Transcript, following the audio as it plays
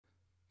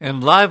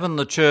Enliven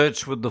the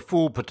Church with the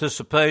full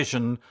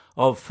participation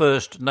of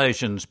First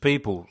Nations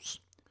peoples.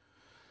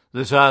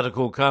 This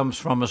article comes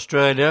from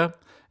Australia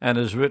and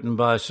is written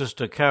by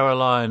Sister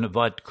Caroline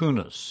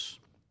Vaitkunis.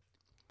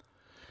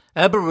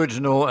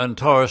 Aboriginal and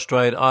Torres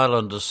Strait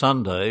Islander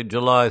Sunday,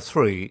 July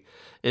 3,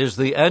 is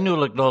the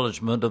annual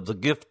acknowledgement of the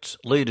gifts,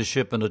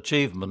 leadership and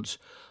achievements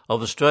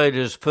of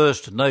Australia's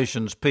First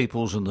Nations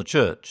peoples in the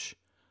Church.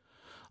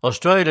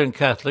 Australian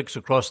Catholics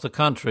across the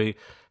country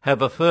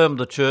have affirmed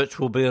the Church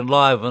will be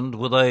enlivened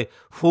with a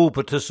full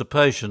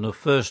participation of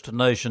First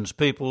Nations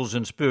peoples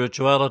in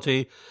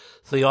spirituality,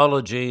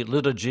 theology,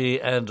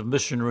 liturgy and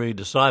missionary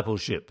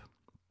discipleship.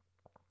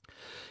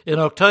 In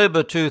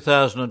October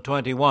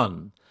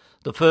 2021,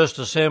 the First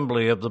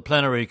Assembly of the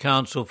Plenary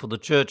Council for the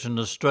Church in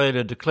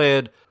Australia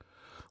declared,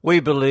 "We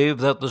believe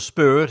that the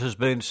Spirit has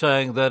been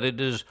saying that it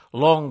is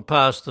long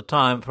past the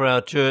time for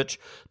our Church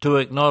to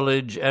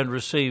acknowledge and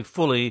receive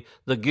fully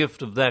the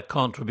gift of that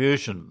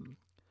contribution."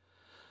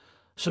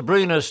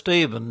 Sabrina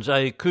Stevens,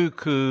 a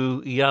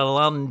Kuku,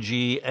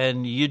 Yalanji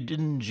and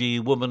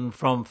Yidinji woman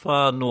from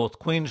far north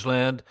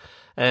Queensland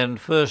and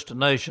First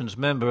Nations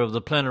member of the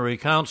Plenary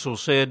Council,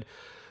 said,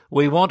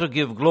 "We want to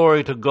give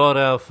glory to God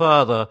our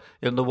Father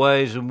in the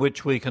ways in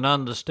which we can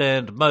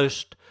understand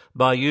most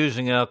by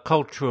using our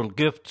cultural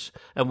gifts,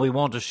 and we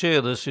want to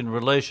share this in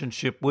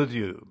relationship with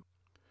you."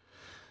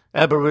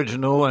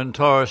 Aboriginal and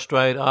Torres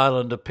Strait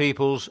Islander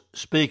peoples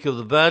speak of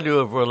the value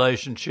of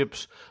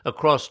relationships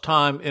across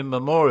time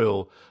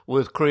immemorial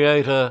with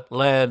Creator,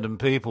 land and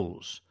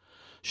peoples.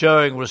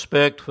 Showing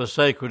respect for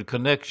sacred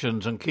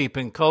connections and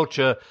keeping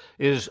culture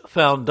is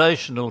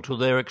foundational to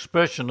their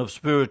expression of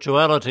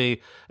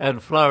spirituality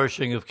and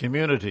flourishing of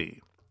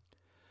community.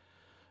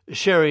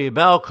 Sherry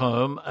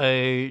Balcombe,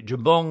 a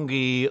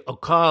Jabongi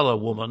Okala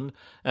woman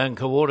and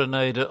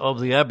coordinator of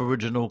the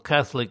Aboriginal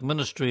Catholic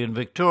Ministry in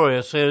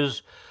Victoria,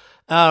 says,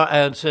 "Our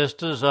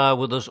ancestors are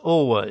with us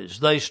always.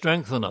 They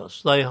strengthen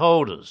us. They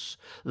hold us.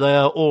 They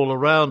are all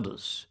around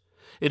us.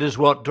 It is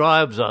what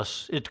drives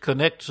us. It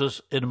connects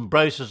us. It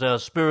embraces our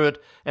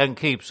spirit and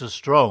keeps us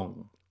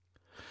strong.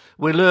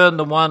 We learn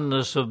the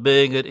oneness of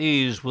being at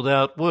ease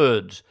without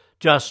words,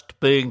 just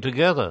being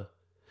together.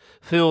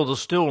 Feel the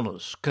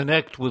stillness.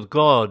 Connect with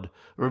God.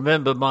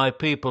 Remember, my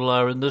people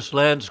are in this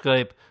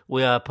landscape.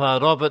 We are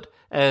part of it,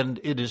 and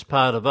it is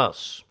part of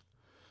us."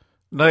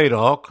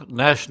 NAIDOC,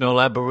 National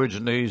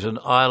Aborigines and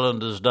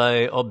Islanders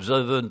Day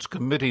Observance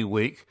Committee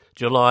Week,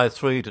 July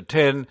 3 to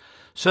 10,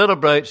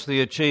 celebrates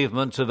the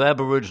achievements of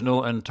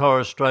Aboriginal and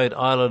Torres Strait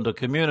Islander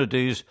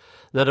communities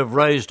that have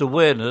raised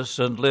awareness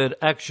and led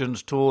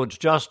actions towards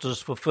justice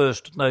for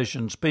First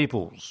Nations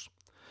peoples.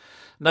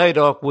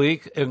 NAIDOC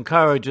Week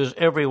encourages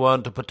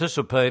everyone to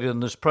participate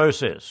in this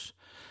process.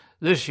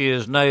 This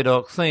year's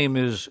NAIDOC theme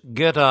is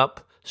Get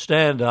Up,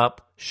 Stand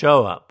Up,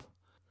 Show Up.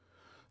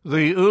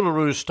 The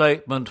Uluru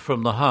Statement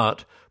from the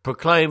Heart,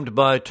 proclaimed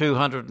by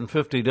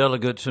 250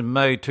 delegates in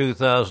May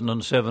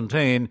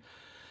 2017,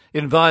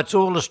 invites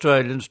all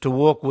Australians to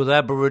walk with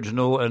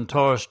Aboriginal and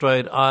Torres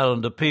Strait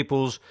Islander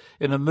peoples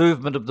in a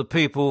movement of the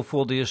people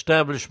for the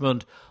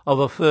establishment of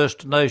a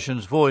First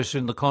Nations voice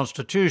in the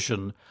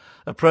Constitution,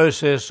 a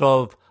process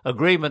of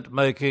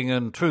agreement-making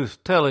and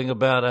truth-telling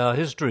about our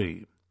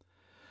history.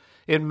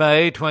 In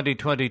May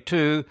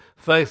 2022,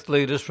 faith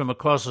leaders from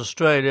across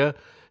Australia,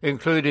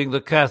 including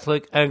the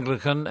Catholic,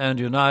 Anglican and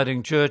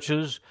Uniting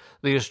Churches,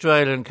 the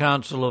Australian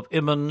Council of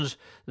Imams,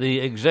 the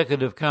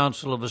Executive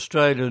Council of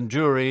Australian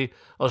Jewry,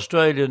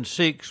 Australian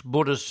Sikhs,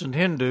 Buddhists and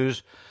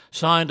Hindus,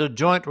 signed a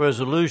joint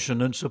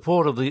resolution in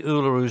support of the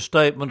Uluru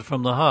Statement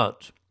from the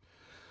Heart.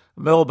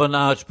 Melbourne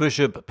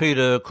Archbishop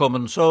Peter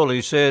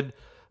Comensoli said,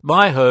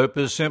 "My hope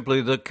is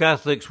simply that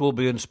Catholics will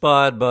be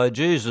inspired by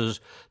Jesus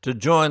to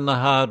join the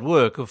hard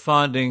work of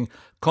finding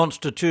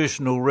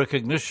constitutional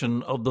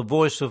recognition of the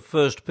voice of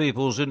First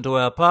Peoples into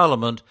our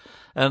Parliament,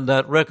 and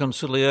that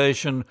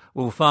reconciliation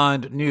will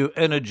find new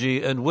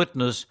energy and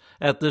witness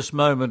at this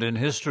moment in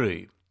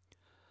history."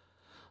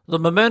 The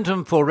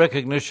momentum for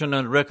recognition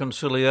and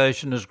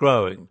reconciliation is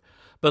growing,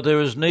 but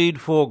there is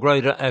need for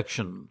greater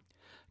action.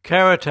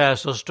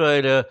 Caritas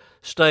Australia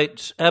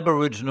states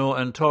Aboriginal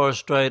and Torres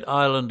Strait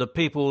Islander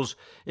peoples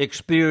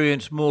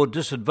experience more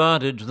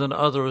disadvantage than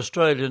other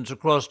Australians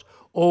across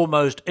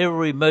almost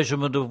every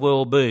measurement of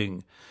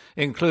well-being,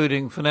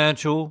 including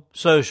financial,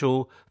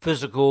 social,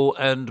 physical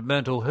and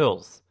mental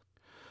health.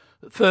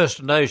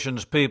 First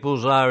Nations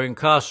peoples are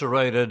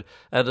incarcerated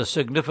at a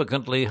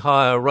significantly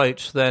higher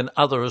rates than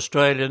other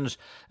Australians,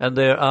 and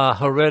there are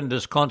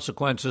horrendous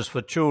consequences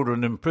for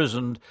children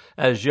imprisoned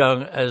as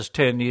young as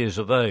 10 years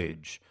of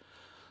age.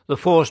 The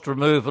forced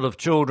removal of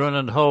children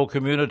and whole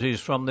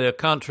communities from their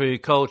country,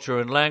 culture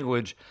and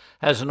language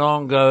has an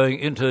ongoing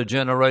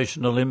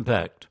intergenerational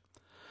impact.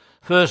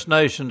 First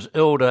Nations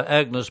elder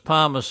Agnes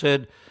Palmer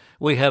said,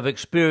 "We have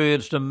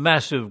experienced a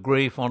massive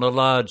grief on a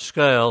large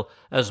scale,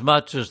 as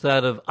much as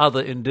that of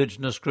other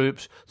Indigenous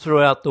groups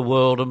throughout the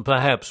world and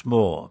perhaps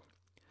more."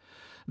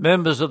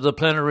 Members of the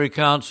Plenary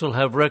Council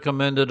have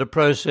recommended a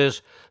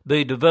process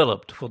be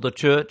developed for the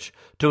Church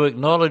to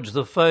acknowledge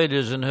the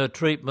failures in her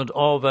treatment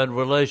of and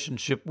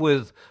relationship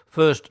with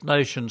First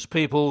Nations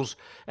peoples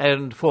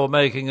and for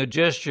making a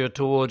gesture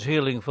towards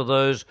healing for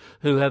those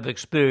who have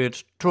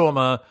experienced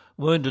trauma,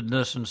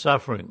 woundedness and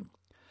suffering.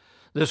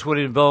 This would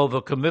involve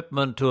a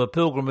commitment to a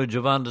pilgrimage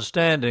of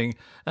understanding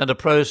and a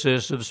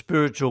process of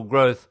spiritual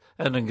growth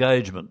and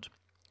engagement.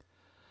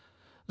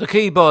 The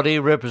key body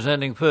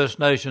representing First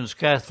Nations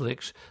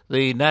Catholics,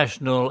 the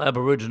National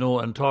Aboriginal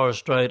and Torres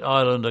Strait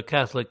Islander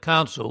Catholic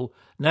Council,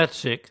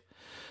 NATSIC,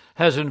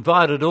 has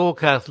invited all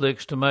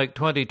Catholics to make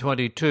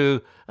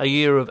 2022 a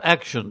year of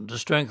action to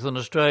strengthen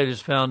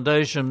Australia's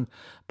foundation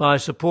by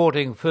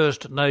supporting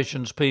First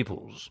Nations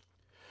peoples.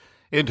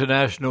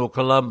 International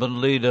Columban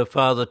leader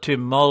Father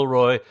Tim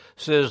Mulroy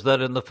says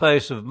that in the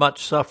face of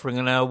much suffering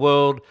in our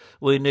world,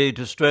 we need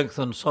to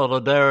strengthen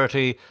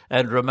solidarity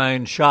and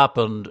remain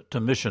sharpened to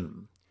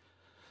mission.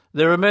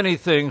 There are many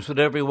things that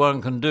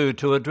everyone can do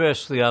to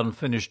address the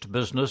unfinished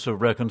business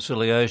of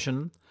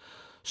reconciliation,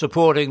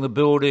 supporting the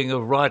building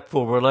of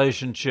rightful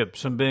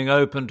relationships and being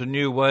open to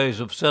new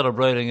ways of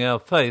celebrating our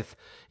faith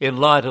in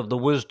light of the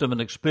wisdom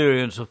and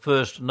experience of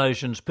First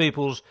Nations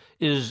peoples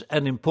is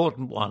an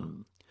important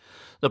one.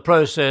 The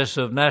process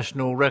of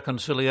national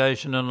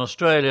reconciliation in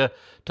Australia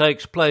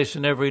takes place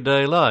in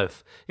everyday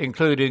life,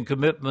 including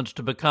commitments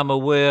to become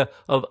aware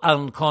of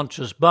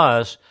unconscious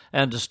bias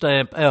and to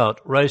stamp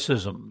out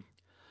racism.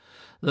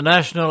 The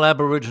National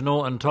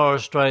Aboriginal and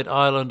Torres Strait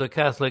Islander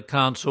Catholic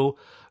Council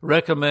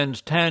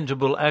recommends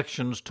tangible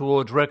actions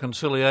towards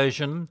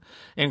reconciliation,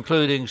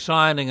 including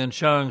signing and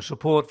showing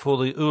support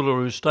for the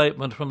Uluru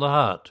Statement from the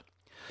Heart,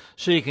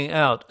 seeking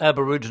out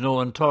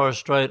Aboriginal and Torres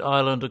Strait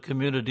Islander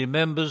community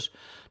members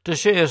to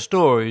share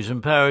stories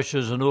in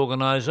parishes and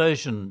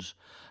organisations,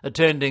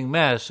 attending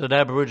Mass at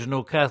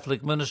Aboriginal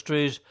Catholic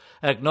ministries,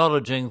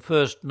 acknowledging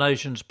First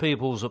Nations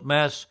peoples at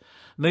Mass,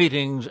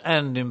 meetings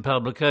and in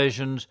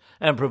publications,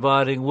 and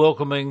providing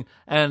welcoming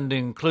and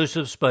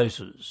inclusive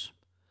spaces.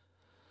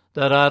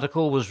 That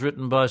article was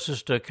written by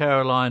Sister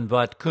Caroline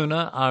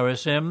Vaitkuna,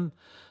 RSM,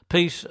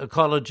 Peace,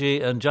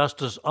 Ecology and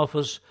Justice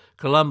Office,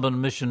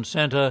 Columban Mission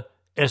Centre,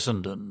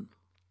 Essendon.